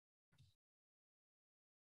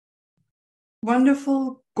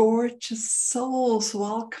Wonderful, gorgeous souls.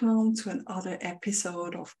 Welcome to another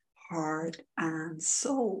episode of Heart and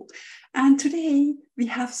Soul. And today we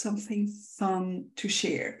have something fun to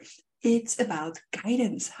share. It's about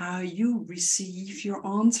guidance, how you receive your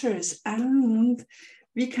answers. And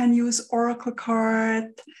we can use oracle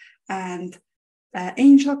card and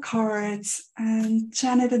angel cards. And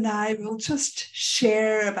Janet and I will just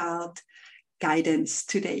share about guidance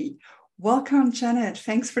today. Welcome, Janet.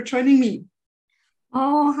 Thanks for joining me.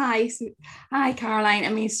 Oh, hi. Hi, Caroline. I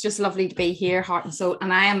mean, it's just lovely to be here, heart and soul.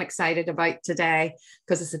 And I am excited about today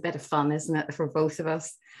because it's a bit of fun, isn't it, for both of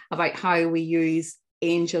us, about how we use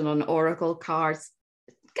angel and oracle cards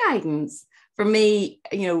guidance. For me,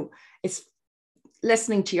 it's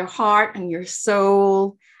listening to your heart and your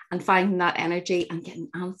soul and finding that energy and getting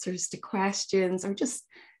answers to questions, or just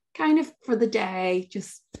kind of for the day,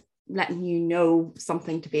 just letting you know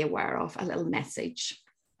something to be aware of, a little message.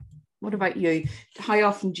 What about you? How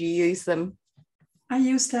often do you use them? I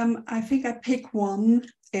use them, I think I pick one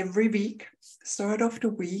every week, start of the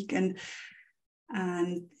week, and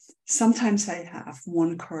sometimes I have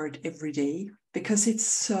one card every day because it's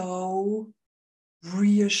so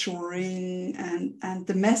reassuring and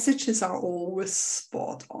the messages are always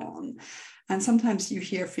spot on. And sometimes you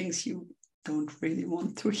hear things you don't really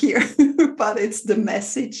want to hear, but it's the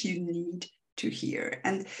message you need to hear.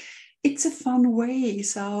 And it's a fun way.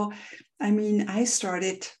 So, I mean, I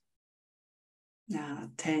started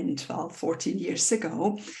 10, 12, 14 years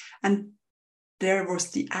ago, and there was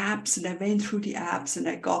the apps, and I went through the apps and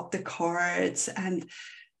I got the cards, and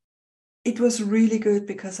it was really good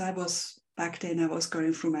because back then I was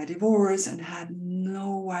going through my divorce and had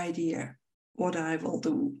no idea what I will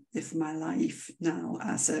do with my life now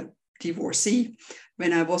as a divorcee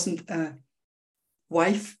when I wasn't a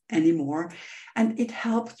wife anymore. And it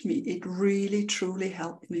helped me. It really, truly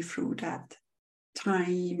helped me through that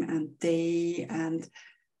time and day. And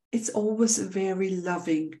it's always a very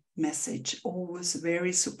loving message, always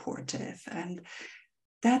very supportive. And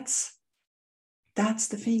that's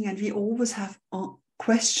the thing. And we always have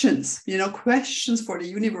questions for the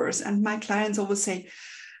universe. And my clients always say,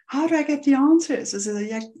 how do I get the answers? I say,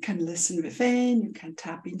 yeah, you can listen within, you can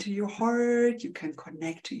tap into your heart, you can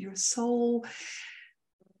connect to your soul.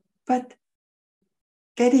 But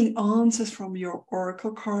getting answers from your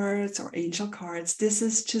oracle cards or angel cards, this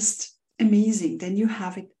is just amazing. Then you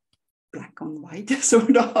have it black on white,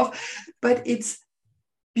 sort of. But it's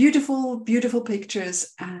beautiful, beautiful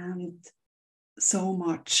pictures and so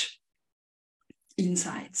much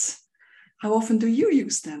insights. How often do you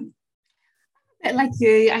use them? Like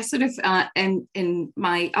you, I sort of in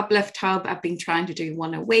my uplift hub, I've been trying to do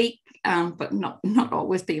one a week, but not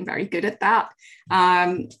always being very good at that.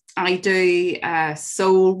 I do a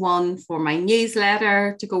soul one for my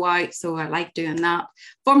newsletter to go out, so I like doing that.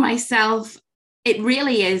 For myself, it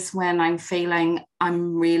really is when I'm feeling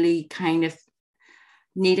I'm really kind of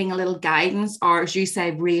needing a little guidance, or as you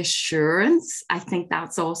say, reassurance. I think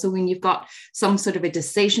that's also when you've got some sort of a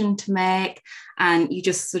decision to make and you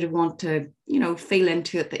just sort of want to, feel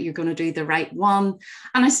into it that you're going to do the right one.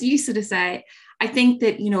 And as you sort of say, I think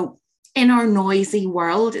that, in our noisy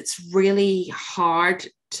world, it's really hard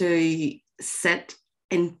to sit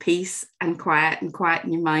in peace and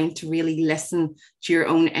quieten your mind to really listen to your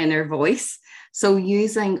own inner voice. So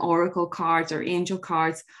using oracle cards or angel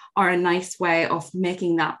cards are a nice way of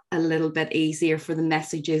making that a little bit easier for the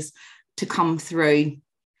messages to come through.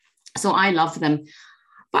 So I love them.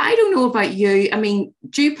 But I don't know about you. I mean,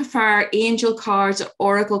 do you prefer angel cards,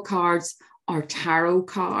 oracle cards, or tarot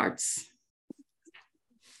cards?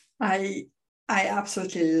 I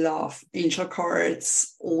absolutely love angel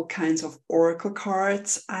cards, all kinds of oracle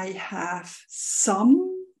cards. I have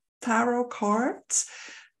some tarot cards,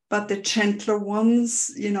 but the gentler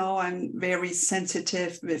ones, I'm very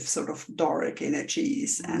sensitive with sort of dark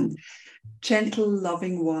energies, and gentle,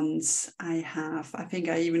 loving ones I think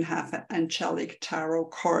I even have an angelic tarot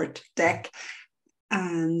card deck,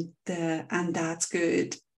 and that's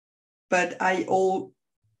good. But I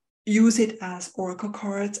use it as oracle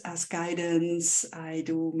cards, as guidance. I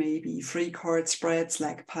do maybe 3 card spreads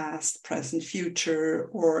like past, present, future,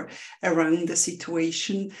 or around the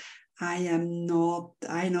situation. I know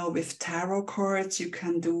with tarot cards, you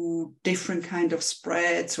can do different kind of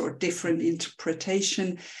spreads or different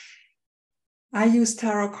interpretation. I use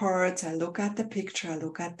tarot cards. I look at the picture, I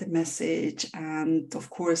look at the message, and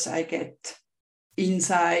of course I get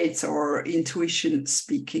insights or intuition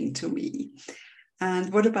speaking to me.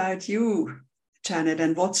 And what about you, Janet?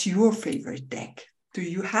 And what's your favorite deck? Do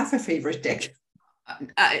you have a favorite deck?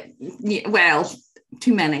 Well,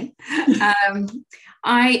 too many.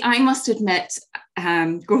 I must admit,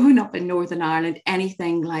 growing up in Northern Ireland,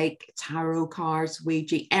 anything like tarot cards,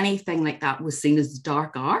 Ouija, anything like that was seen as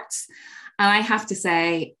dark arts. And I have to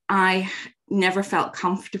say, I never felt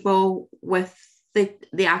comfortable with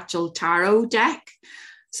the actual tarot deck.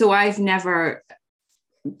 So I've never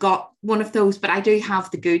got one of those, but I do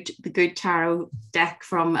have the good tarot deck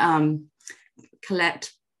from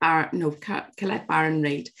Colette Baron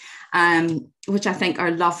Reid, which I think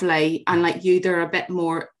are lovely. And like you, they're a bit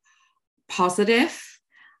more positive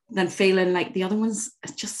than feeling like the other ones.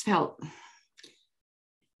 It just felt,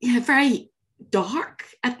 very dark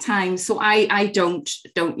at times. So I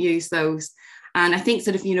don't use those. And I think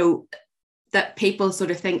sort of, that people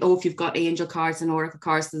sort of think, oh, if you've got angel cards and oracle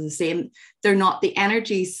cards, they're the same. They're not. The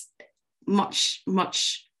energy's much,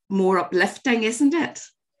 much more uplifting, isn't it?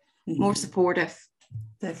 Mm-hmm. More supportive.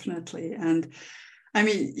 Definitely. And I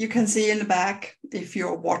mean, you can see in the back, if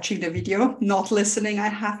you're watching the video, not listening, I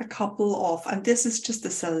have a couple of, and this is just a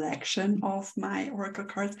selection of my oracle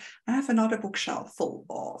cards. I have another bookshelf full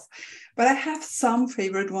of, but I have some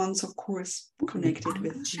favorite ones, of course, connected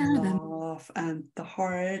with love and the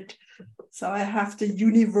heart. So I have the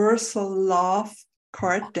Universal Love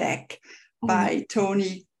card deck by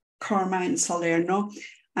Tony Carmine Salerno,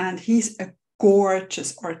 and he's a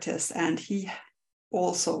gorgeous artist, and he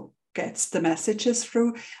also gets the messages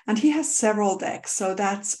through, and he has several decks, so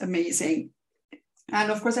that's amazing. And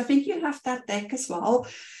of course, I think you have that deck as well,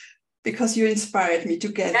 because you inspired me to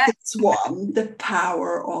get this one, The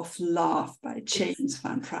Power of Love by James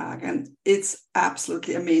Van Praagh, and it's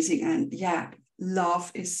absolutely amazing. And love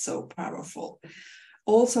is so powerful.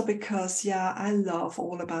 Also because, I love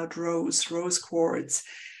all about rose quartz,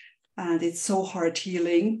 and it's so heart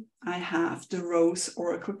healing. I have the Rose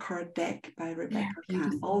Oracle card deck by Rebecca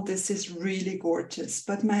Campbell. This is really gorgeous,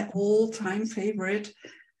 but my all-time favorite,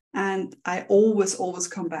 and I always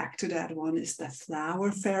come back to that one, is the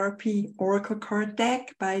Flower Therapy Oracle card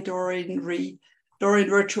deck by Doreen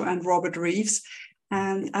Virtue and Robert Reeves.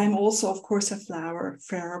 And I'm also, of course, a flower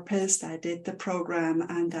therapist. I did the program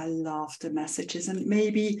and I love the messages. And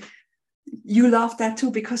maybe you love that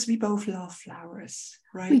too, because we both love flowers,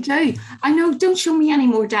 right? We do. I know, don't show me any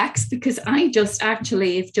more decks, because I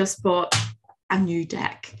have just bought a new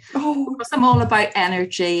deck. Oh, because I'm all about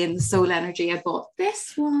energy and soul energy. I bought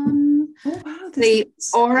this one. Oh, wow. The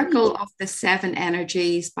Oracle of the Seven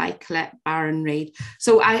Energies by Colette Baron Reid.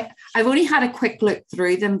 So I've only had a quick look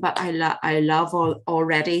through them, but I love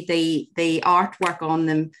already. The artwork on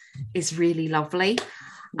them is really lovely.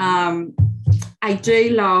 I do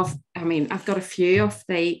love, I've got a few of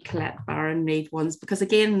the Colette Baron Reid ones, because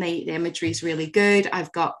again, the imagery is really good.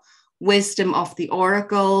 I've got Wisdom of the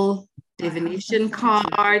Oracle, divination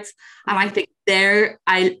cards, and I think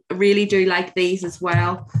I really do like these as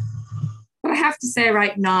well. But I have to say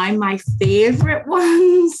right now, my favorite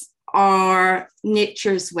ones are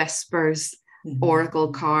Nature's Whispers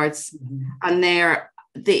Oracle cards, and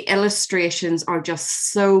the illustrations are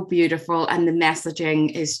just so beautiful, and the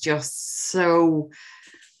messaging is just so,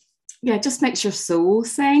 just makes your soul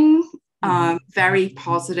sing. Very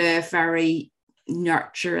positive, very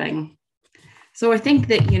nurturing. So I think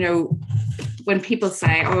that, when people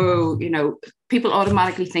say, people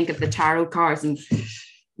automatically think of the tarot cards and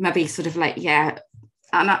maybe sort of like, and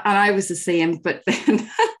I was the same, but then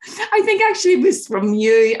I think actually it was from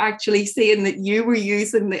you actually saying that you were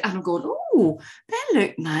using and I'm going, oh, they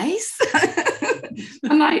look nice.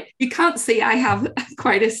 And you can't see, I have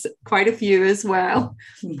quite a few as well.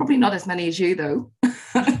 Probably not as many as you though.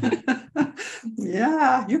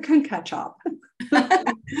 Yeah, you can catch up.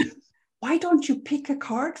 Why don't you pick a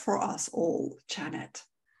card for us all, Janet?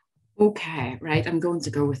 Okay, right. I'm going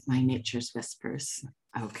to go with my Nature's Whispers.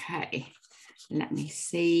 Okay, let me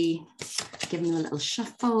see. Give them a little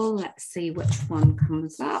shuffle. Let's see which one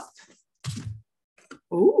comes up.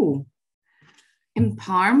 Oh,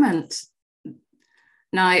 empowerment.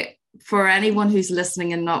 Now, for anyone who's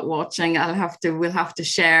listening and not watching, we'll have to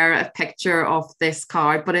share a picture of this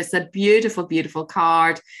card, but it's a beautiful, beautiful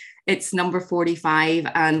card. It's number 45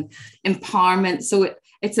 and empowerment. So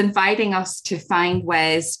it's inviting us to find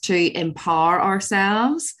ways to empower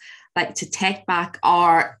ourselves, like to take back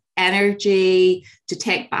our energy, to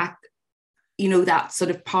take back, that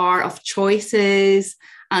sort of power of choices,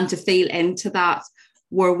 and to feel into that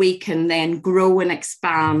where we can then grow and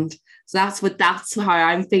expand. So that's how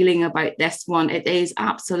I'm feeling about this one. It is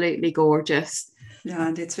absolutely gorgeous. Yeah,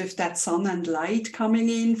 and it's with that sun and light coming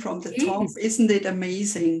in from the top. Isn't it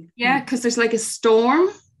amazing? Yeah, because there's like a storm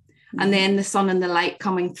and then the sun and the light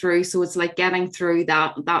coming through. So it's like getting through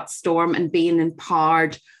that storm and being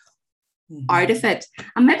empowered out of it.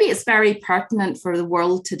 And maybe it's very pertinent for the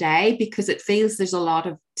world today because it feels there's a lot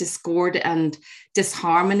of discord and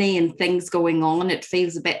disharmony and things going on. It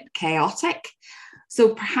feels a bit chaotic.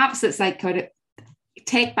 So perhaps it's like kind of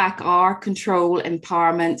take back our control,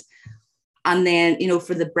 empowerment, and then, you know,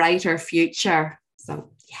 for the brighter future.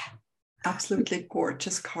 So, yeah. Absolutely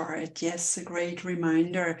gorgeous card. Yes, a great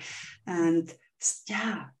reminder. And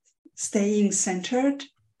yeah, staying centered,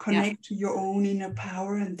 connect to your own inner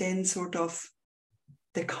power, and then sort of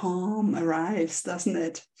the calm arrives, doesn't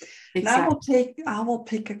it? Exactly. And I will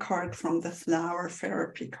pick a card from the flower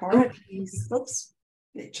therapy card. Oops,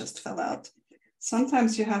 it just fell out.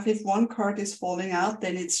 Sometimes you have, if one card is falling out,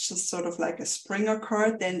 then it's just sort of like a Springer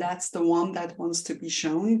card, then that's the one that wants to be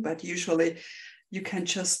shown. But usually you can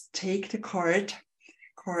just take the cards.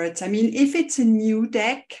 I mean, if it's a new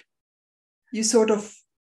deck, you sort of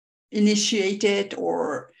initiate it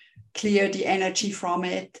or clear the energy from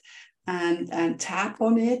it and tap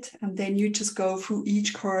on it. And then you just go through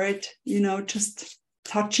each card, you know, just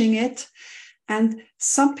touching it. And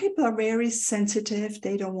some people are very sensitive.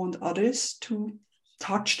 They don't want others to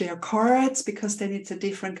touch their cards because then it's a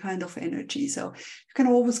different kind of energy. So you can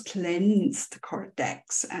always cleanse the card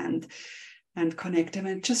decks and connect them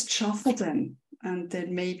and just shuffle them. And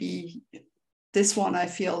then maybe this one I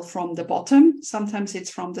feel from the bottom. Sometimes it's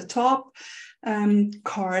from the top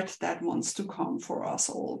card that wants to come for us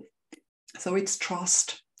all. So it's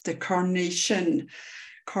Trust, the Carnation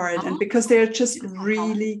card. And because they're just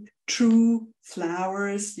really true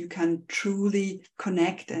flowers, you can truly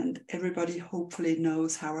connect, and everybody hopefully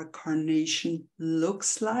knows how a carnation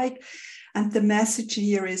looks like. And the message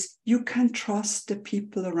here is you can trust the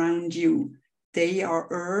people around you. They are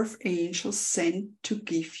earth angels sent to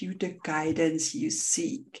give you the guidance you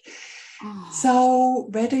seek. So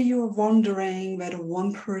whether you're wondering whether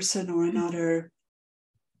one person or another,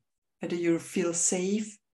 whether you feel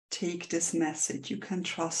safe, take this message. You can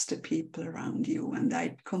trust the people around you. And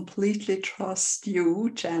I completely trust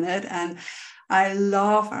you, Janet. And I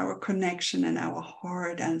love our connection and our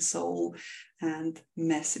heart and soul and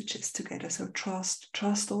messages together. So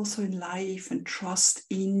trust also in life, and trust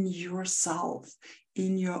in yourself,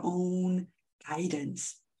 in your own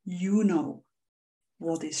guidance. You know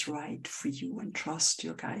what is right for you, and trust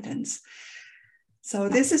your guidance. So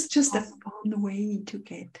this is just a fun way to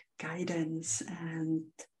get guidance, and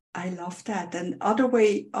I love that. And other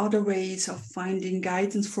ways of finding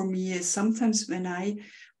guidance for me is sometimes when I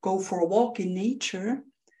go for a walk in nature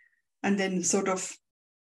and then sort of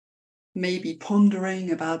maybe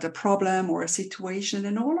pondering about a problem or a situation,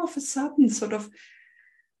 and all of a sudden sort of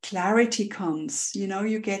clarity comes. You know,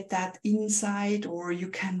 you get that insight, or you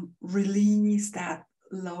can release that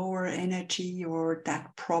lower energy or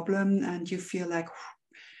that problem, and you feel like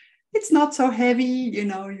it's not so heavy, you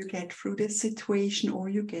know, you get through this situation, or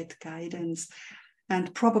you get guidance.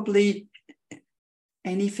 And probably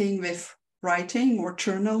anything with writing or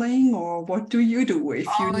journaling, or what do you do if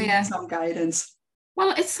you need some guidance?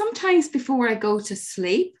 Well, it's sometimes before I go to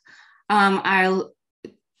sleep, I'll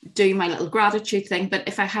do my little gratitude thing, but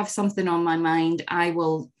if I have something on my mind, I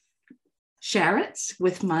will share it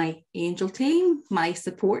with my angel team, my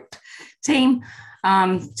support team,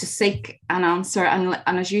 to seek an answer. And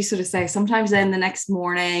as you sort of say, sometimes then the next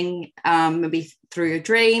morning, maybe through a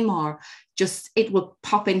dream, or just it will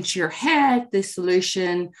pop into your head, the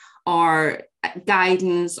solution or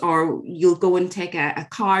guidance, or you'll go and take a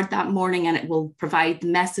card that morning and it will provide the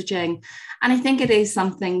messaging. And I think it is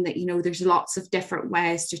something that, you know, there's lots of different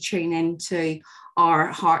ways to tune into our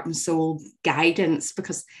heart and soul guidance,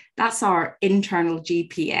 because that's our internal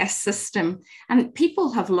GPS system. And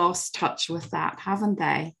people have lost touch with that, haven't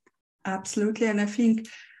they? Absolutely. And I think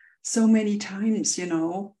so many times, you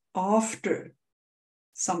know, after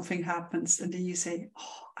something happens, and then you say,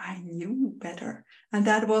 oh, I knew better. And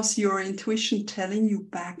that was your intuition telling you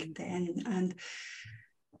back then.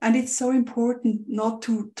 And it's so important not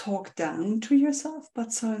to talk down to yourself,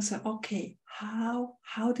 but so say, okay, how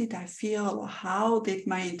did I feel? Or how did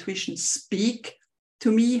my intuition speak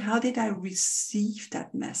to me? How did I receive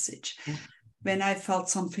that message? Yeah. When I felt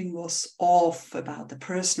something was off about the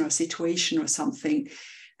person or situation or something,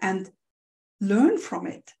 and learn from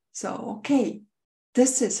it. So, okay,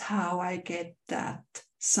 this is how I get that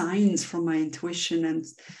signs from my intuition, and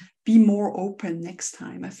be more open next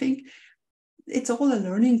time. I think it's all a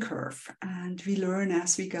learning curve, and we learn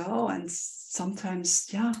as we go. And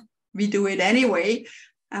sometimes, we do it anyway,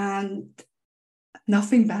 and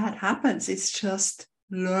nothing bad happens. It's just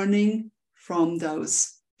learning from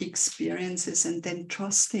those experiences, and then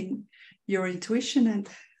trusting your intuition and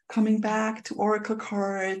coming back to oracle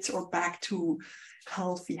cards or back to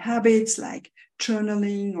healthy habits like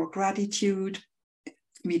journaling or gratitude.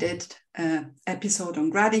 We did an episode on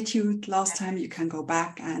gratitude last time. You can go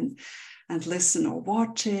back and listen or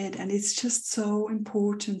watch it. And it's just so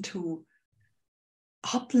important to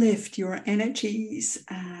uplift your energies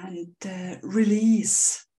and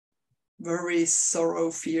release worries,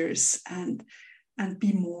 sorrow, fears, and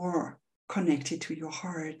be more connected to your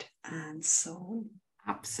heart and soul.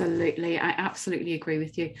 Absolutely. I absolutely agree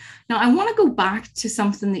with you. Now, I want to go back to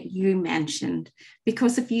something that you mentioned,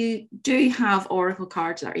 because if you do have oracle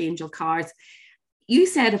cards or angel cards, you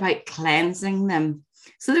said about cleansing them.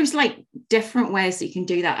 So there's like different ways that you can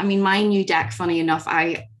do that. I mean, my new deck, funny enough,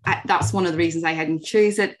 I that's one of the reasons I hadn't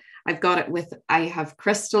choose it. I've got it with, I have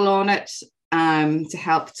crystal on it to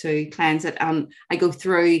help to cleanse it. And I go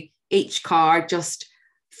through each card, just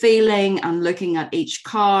feeling and looking at each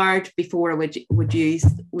card before I would use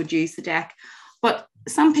the deck. But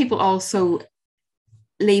some people also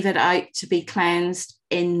leave it out to be cleansed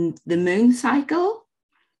in the moon cycle.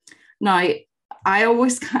 Now,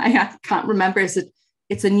 I can't remember, is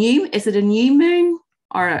it a new moon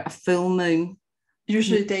or a full moon?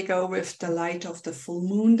 Usually they go with the light of the full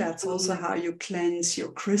moon. That's also how you cleanse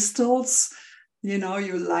your crystals. You know,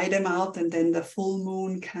 you light them out and then the full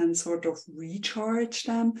moon can sort of recharge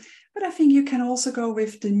them. But I think you can also go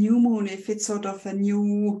with the new moon if it's sort of a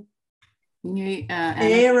new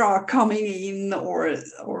era coming in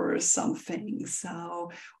or something.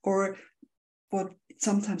 So, or what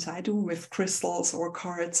sometimes I do with crystals or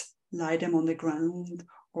cards, light them on the ground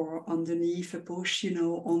or underneath a bush, you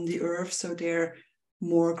know, on the earth, so they're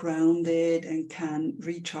more grounded and can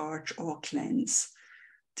recharge or cleanse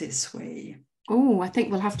this way. Oh, I think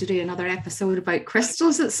we'll have to do another episode about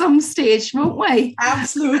crystals at some stage, won't we?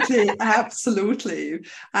 Absolutely, absolutely.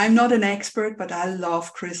 I'm not an expert, but I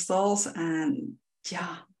love crystals, and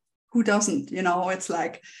yeah, who doesn't? You know, it's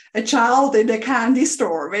like a child in a candy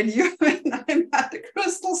store when I'm at the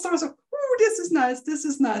crystal store. So, oh, this is nice. This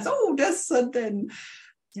is nice. Oh, this, and then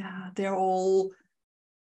yeah, they're all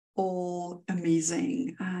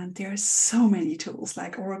amazing. And there are so many tools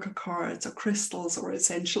like oracle cards or crystals or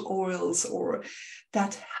essential oils or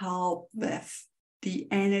that help with the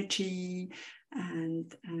energy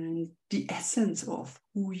and the essence of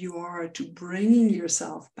who you are, to bringing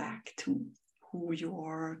yourself back to who you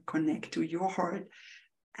are, connect to your heart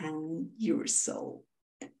and your soul.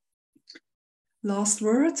 Last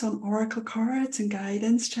words on oracle cards and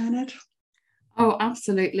guidance, Janet? Oh,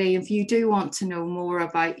 absolutely. If you do want to know more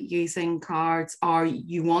about using cards or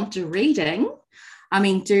you want a reading, I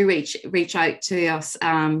mean, do reach out to us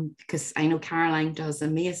because I know Caroline does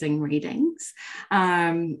amazing readings.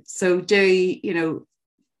 So do, you know,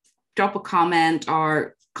 drop a comment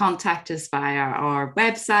or contact us via our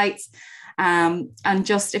websites. And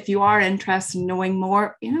just if you are interested in knowing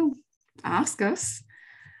more, you know, ask us.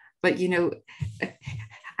 But, you know,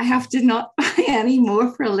 I have to not buy any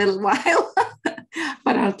more for a little while.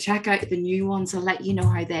 But I'll check out the new ones. I'll let you know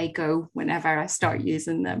how they go whenever I start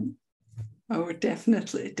using them. Oh,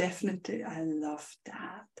 definitely, definitely. I love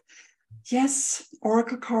that. Yes,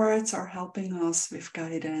 oracle cards are helping us with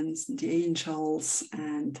guidance, the angels,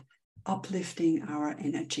 and uplifting our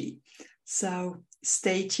energy. So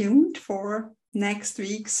stay tuned for next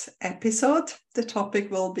week's episode. The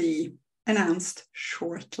topic will be announced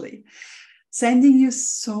shortly. Sending you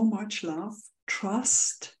so much love,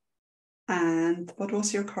 trust, and what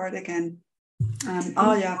was your card again? The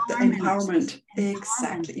empowerment.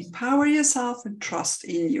 Exactly. Empower yourself and trust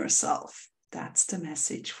in yourself. That's the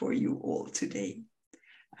message for you all today.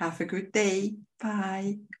 Have a good day.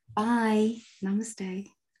 Bye. Bye. Namaste.